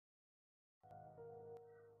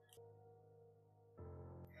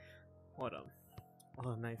What up?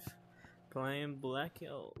 Oh, nice. Playing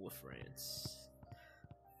blackout with friends.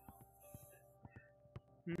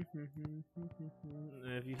 If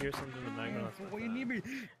you hear something in the background, that's what you need me?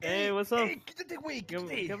 Hey, what's up? Hey, wait,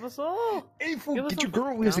 ¿Qué pasó? Hey, fool, get your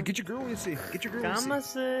girl, get your girl, get your girl.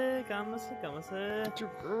 Cálmase. Get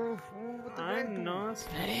your girl, fool. What the Ay, no,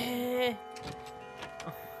 espere.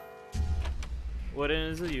 What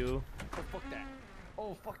is it, you? Oh, fuck that.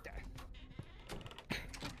 Oh, fuck that.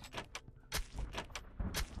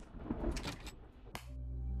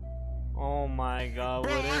 Oh my god,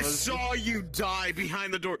 Bro, what I is saw you die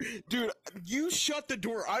behind the door. Dude, you shut the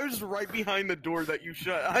door. I was right behind the door that you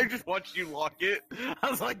shut. I just watched you lock it.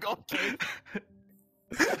 I was like, okay.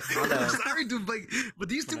 I'm sorry, dude, but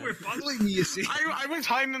these two were following me, you see. I was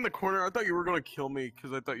hiding in the corner. I thought you were going to kill me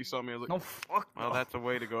because I thought you saw me. I was like, No, fuck. well, that's a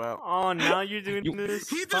way to go out. Oh, now you're doing this.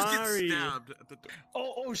 He just Sorry. gets stabbed at the door.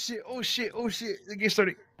 Oh, shit. Get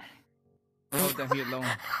started. Oh, damn, he alone.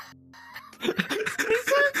 He's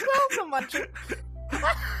so close so much.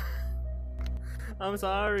 I'm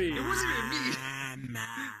sorry. It wasn't even me.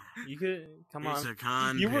 You could come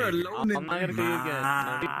on. You were alone. I'm not gonna kill you again.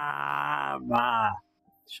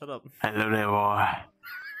 Shut up. Hello there, boy.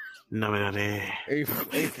 No, Hey,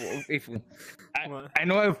 fool. I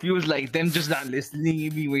know how it feels like them just not listening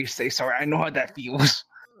to me when you say sorry. I know how that feels.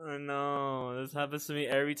 I know. This happens to me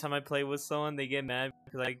every time I play with someone. They get mad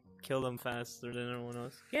because I kill them faster than everyone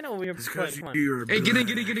else. Get over here, quick, come on. Hey, get in.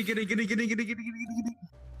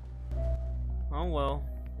 Oh well.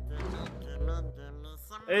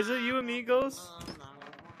 Is it you and me, Ghost?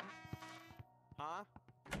 Huh?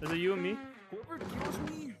 Is it you and me? Whoever kills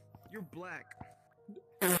me, you're black.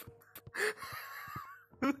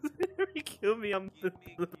 Whoever kill me, I'm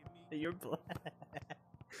you're black.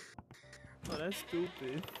 Oh, that's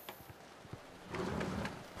stupid.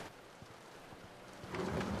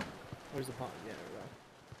 Where's the pot? Yeah, right.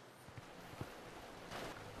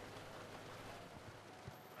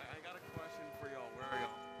 I got a question for y'all. Where are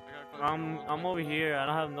y'all? I'm over here. I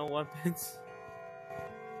don't have no weapons.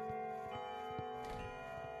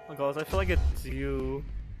 Oh, gosh, I feel like it's you.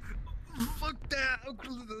 Fuck that! I'm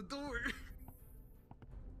closing the door.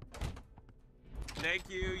 Thank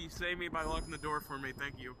you. You saved me by locking the door for me.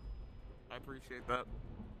 Thank you. I appreciate that.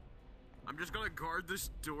 I'm just gonna guard this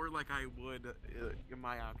door like I would in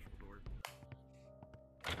my actual door.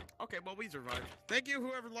 Okay, well, we survived. Thank you,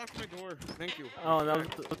 whoever locked my door. Thank you. Oh,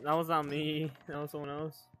 that was not me. That was someone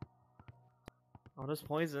else. Oh, there's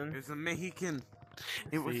poison. It's a Mexican.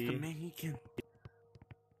 It was the Mexican.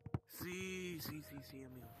 Sí, amigo.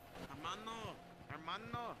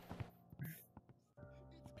 Hermano.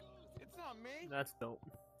 It's not me. That's dope.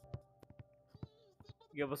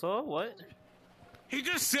 Give us all what? He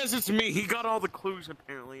just says it's me. He got all the clues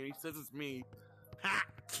apparently, and he says it's me. Ha!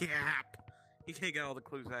 Cap. He can't get all the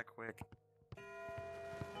clues that quick.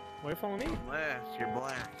 Why are you following me? Unless you're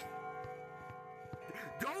black.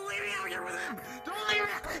 Don't leave me out here with him! Don't leave me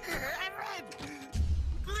out here! Everett!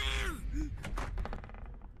 Please!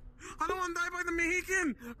 I don't want to die by the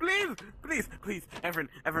Mexican! Please! Evan,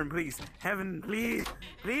 please! Heaven, please!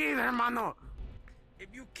 Please, hermano! If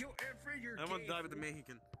you kill Everett, you're I don't want to die with the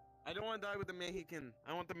Mexican. I don't want to die with the Mexican.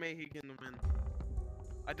 I want the Mexican to win.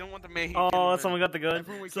 I don't want the Mexican to Oh, win. someone got the gun.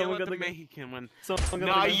 Everyone, we Someone can't got let the the gun. Mexican win. Someone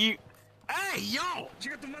got Nah, the gun. you... Hey, yo!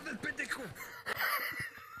 Chica tu madre, pendejo.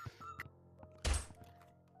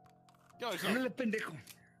 Yo, Ándale, pendejo.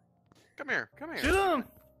 come here. Shoot him!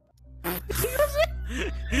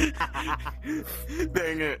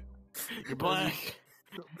 Dang it. You're black.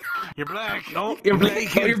 You're black. No, You're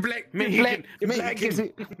black. You're black. Mexican. You're black.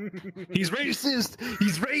 He's racist.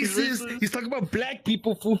 He's racist. He's talking about black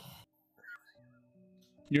people, fool.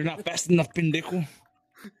 You're not fast enough, pendejo.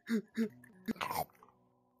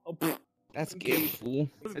 Oh, pfft. That's gay, fool.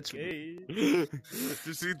 That's gay.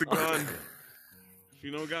 Just eat the gun. If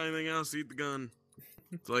you don't got anything else, eat the gun.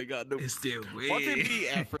 That's all you gotta do. It's the way. Watch it be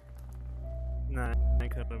effort. Nah,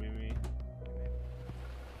 that couldn't be me.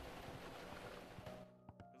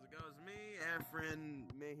 Cause it goes me, Efren,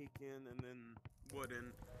 Mexican, and then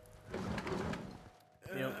Wooden.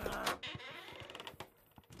 Yep.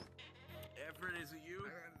 Efren, is it you?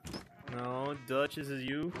 No, Dutch, is it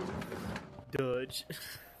you? Dutch.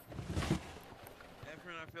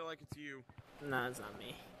 Efren, I feel like it's you. Nah, it's not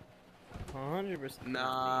me. 100%.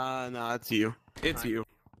 Nah, it's you. It's you.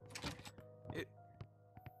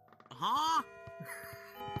 Huh?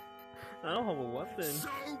 I don't have a weapon.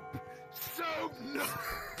 Soap, no.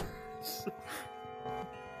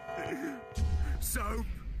 Soap.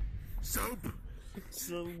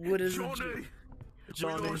 So what is Johnny. it?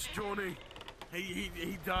 We lost Johnny.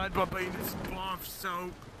 He died by being a splash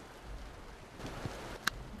soap.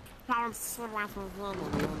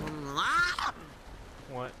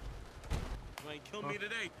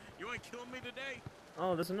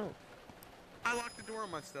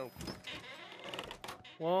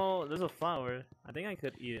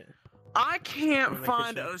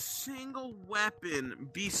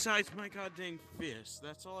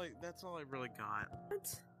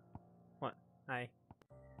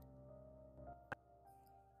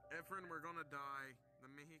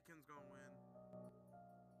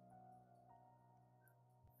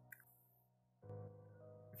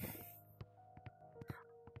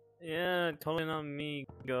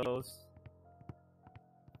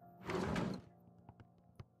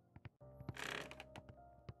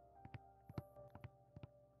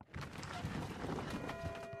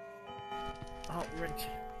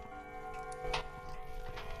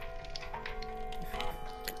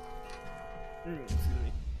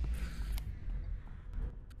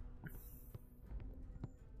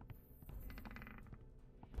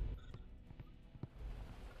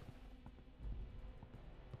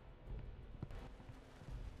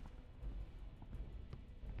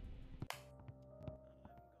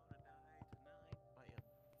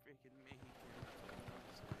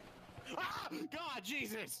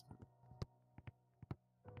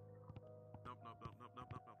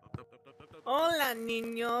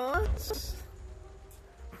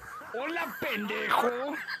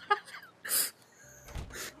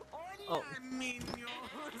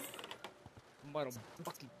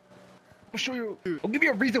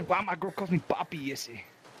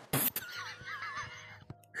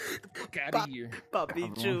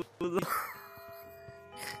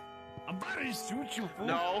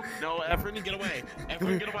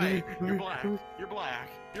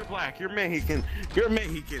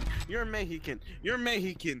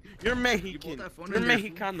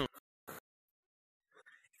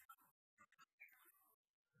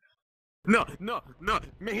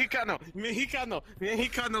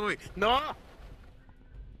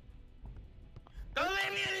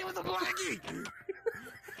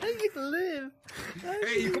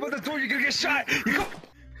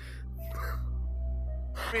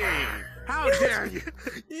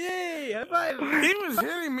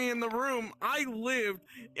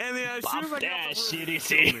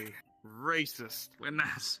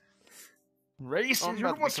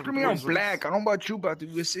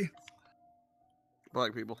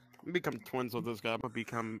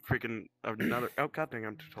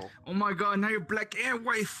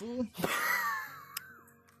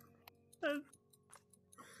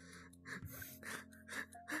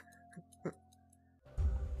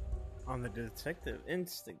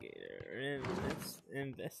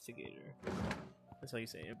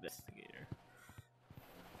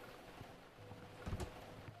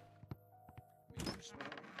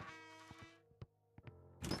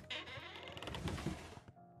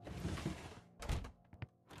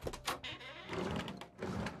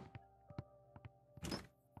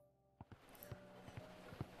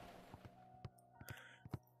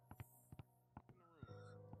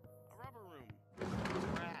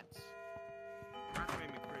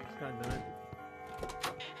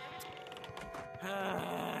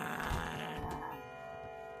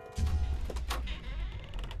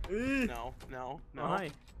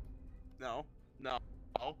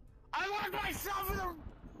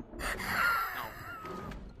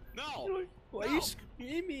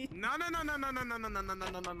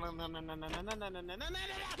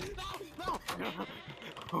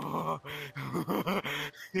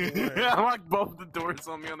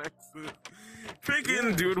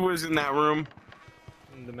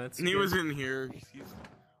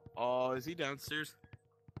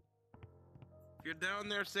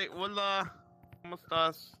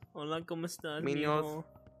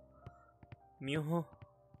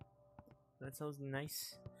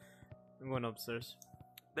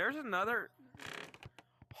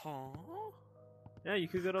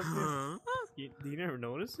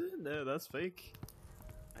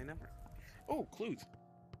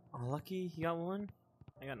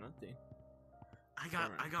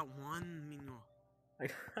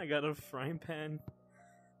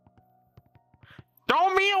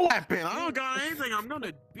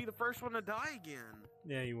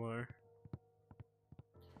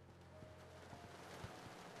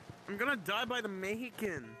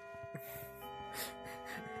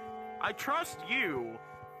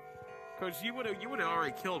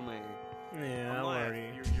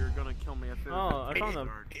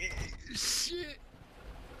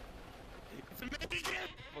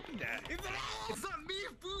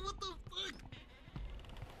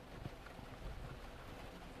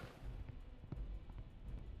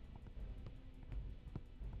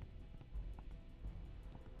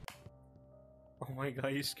 Oh my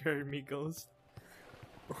god, you scared me, Ghost.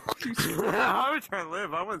 I'm trying to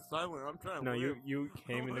live. I went silent. I'm trying to No, live. you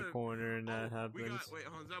came in the corner and that happens. Wait,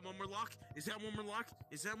 hold on. Is that one more lock? Is that one more lock?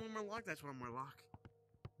 Is that one more lock? That's one more lock.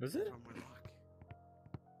 Is it? That's one more lock.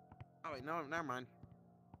 Oh wait, no, never mind.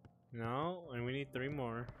 No, and we need 3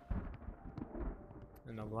 more.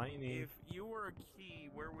 And the lightning. If you were a key,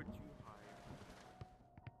 where would you hide?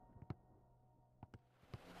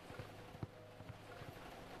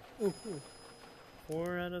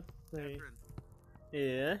 4 out of 3. Catherine,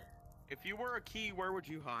 Yeah. if you were a key, where would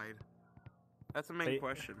you hide? That's the main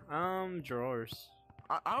question. Drawers.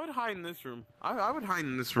 I would hide in this room. I would hide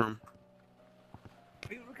in this room.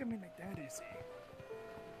 Hey, look at me like that, is it?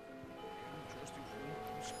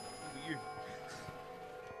 Weird.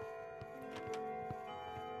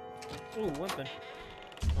 Ooh, weapon.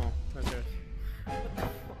 Oh, that's yours. What the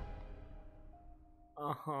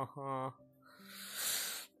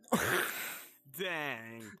fuck?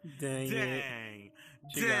 Dang. Dang it. Dang.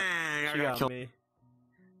 She Dang. She got me.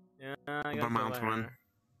 Yeah, I By got my the own twin. ladder.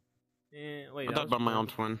 Yeah, wait, I thought about my own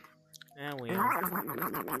twin. And we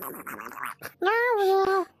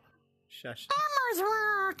Shush.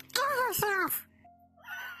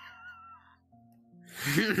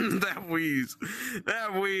 That wheeze.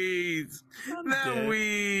 That wheeze. That dead.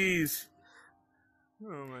 wheeze.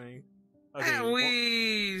 Oh my. That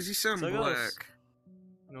wheeze. You sound So it black. goes.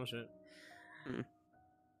 No shit. Hmm.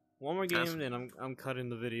 One more That's- game, and I'm cutting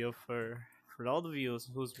the video for all the viewers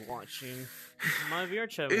who's watching my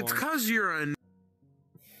VRChat. It's cause you're a.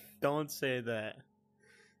 Don't say that.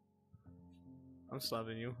 I'm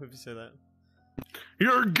slapping you if you say that.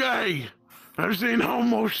 You're gay. I've seen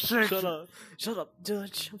homosexual. Shut up,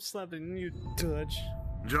 Dutch. I'm slapping you, Dutch.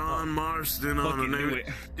 John Marston on a Fucking new. knew it.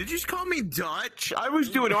 Did you just call me Dutch? I was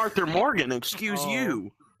doing Arthur Morgan. Excuse Oh.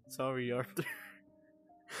 you. Sorry, Arthur.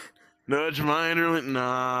 Nudge Minor.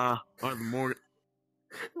 Nah. Arthur Morgan.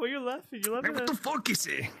 Well, you're laughing. You're Hey, laughing what at. the fuck you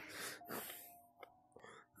say?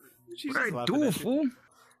 She's What just I laughing do, at you. fool?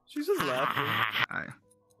 She's just laughing. Aye.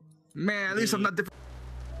 Man, at least I'm not different.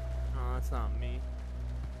 Oh, that's not me.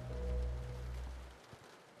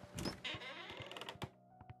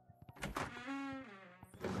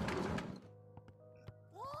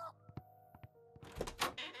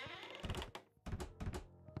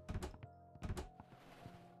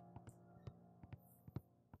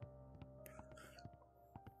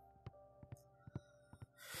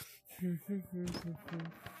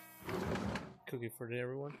 Cookie for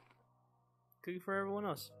everyone. Cookie for everyone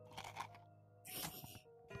else.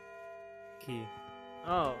 Key.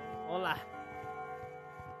 Oh, hola.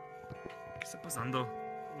 ¿Qué está pasando?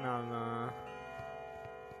 No.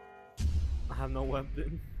 I have no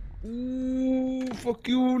weapon. Ooh, fuck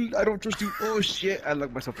you. I don't trust you. Oh shit, I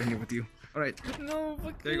locked myself in here with you. Alright, No,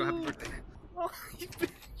 fuck there you go. Happy birthday. Oh, you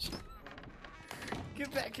bitch.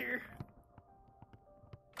 Get back here.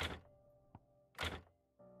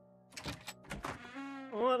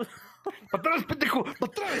 What? ¡Para atrás, pendejo!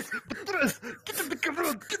 ¡Para atrás! ¡Para atrás! ¡Quítate,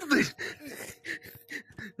 cabrón! ¡Quítate!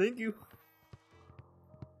 Thank you.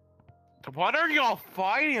 What are y'all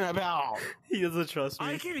fighting about? He doesn't trust me.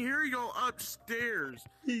 I can hear y'all upstairs.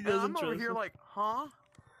 He And doesn't I'm over trust here me. like, huh?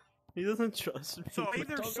 He doesn't trust me. So I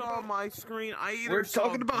either saw my screen. We're saw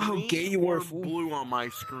talking about how green gay you were, or fool. blue on my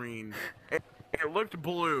screen. It looked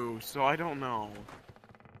blue, so I don't know.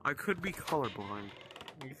 I could be colorblind.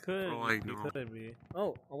 You could. Oh, I You know. could be.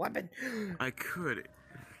 Oh, a weapon. I could.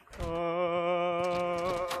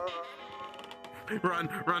 Uh... Run!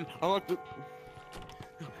 I looked.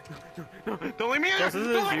 No, don't leave me in there! This is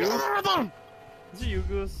Don't leave me you? in there! Is it you,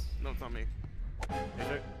 Goose? No, it's not me.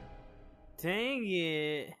 Dang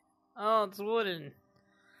it. Oh, it's wooden.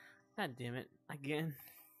 God damn it. Again.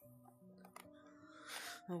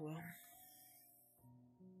 Oh well.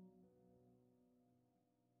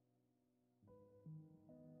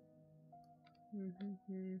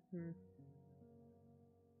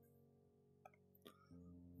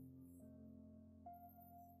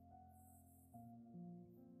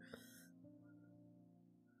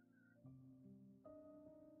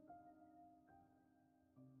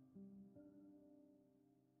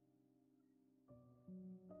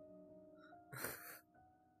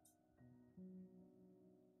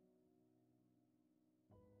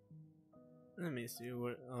 Let me see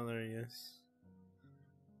what. Oh, there he is.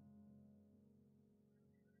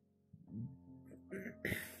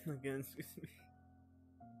 Again, excuse me.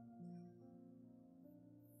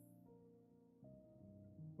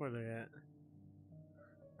 Where they at?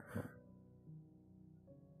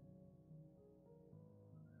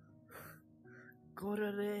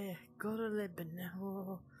 Córrele,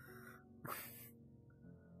 pendejo.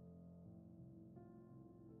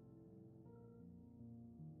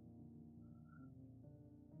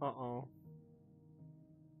 Uh-oh.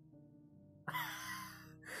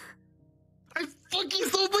 I fucking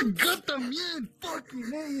saw the gut también.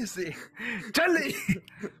 Fucking ese. Chale.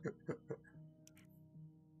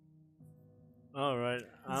 All right,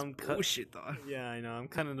 I'm bullshit, dog. Yeah, I know. I'm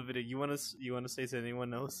cutting the video. You wanna say to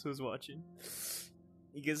anyone else who's watching?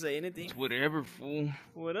 You can say anything. It's whatever, fool.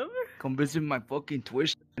 Whatever. Come visit my fucking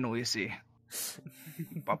Twitch channel, ese.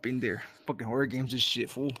 Pop in there. Fucking horror games and shit,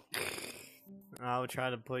 fool. I'll try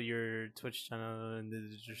to put your Twitch channel in the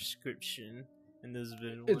description in this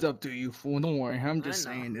video. It's up to you, fool. Don't worry. I'm just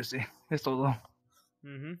saying this. It's all.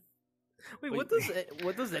 Mm-hmm. Wait, what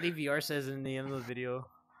does Eddie VR says in the end of the video?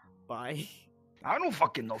 Bye. I don't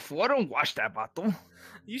fucking know, fool. I don't watch that, vato.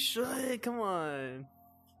 You should. Come on.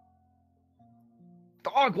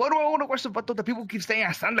 Dog, why do I want to watch the vato that people keep saying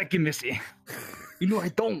I sound like him, ese? You know I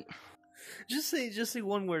don't. Just say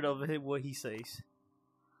one word of it, what he says.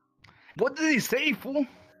 What did he say, fool?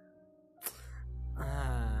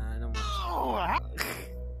 I don't know. Oh,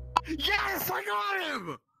 yes, I got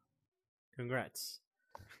him! Congrats.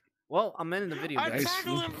 Well, I'm ending the video, I guys.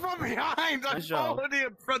 tackled him from behind. I followed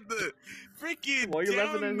him from the freaking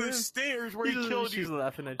down the stairs where he killed you. She's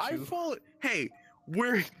laughing at you. I followed. Hey,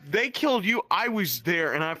 where they killed you, I was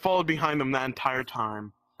there, and I followed behind them that entire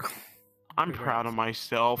time. I'm proud of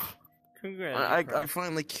myself. Congrats. I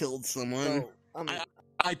finally killed someone. So,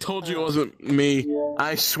 I told you it wasn't me.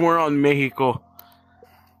 I swear on Mexico.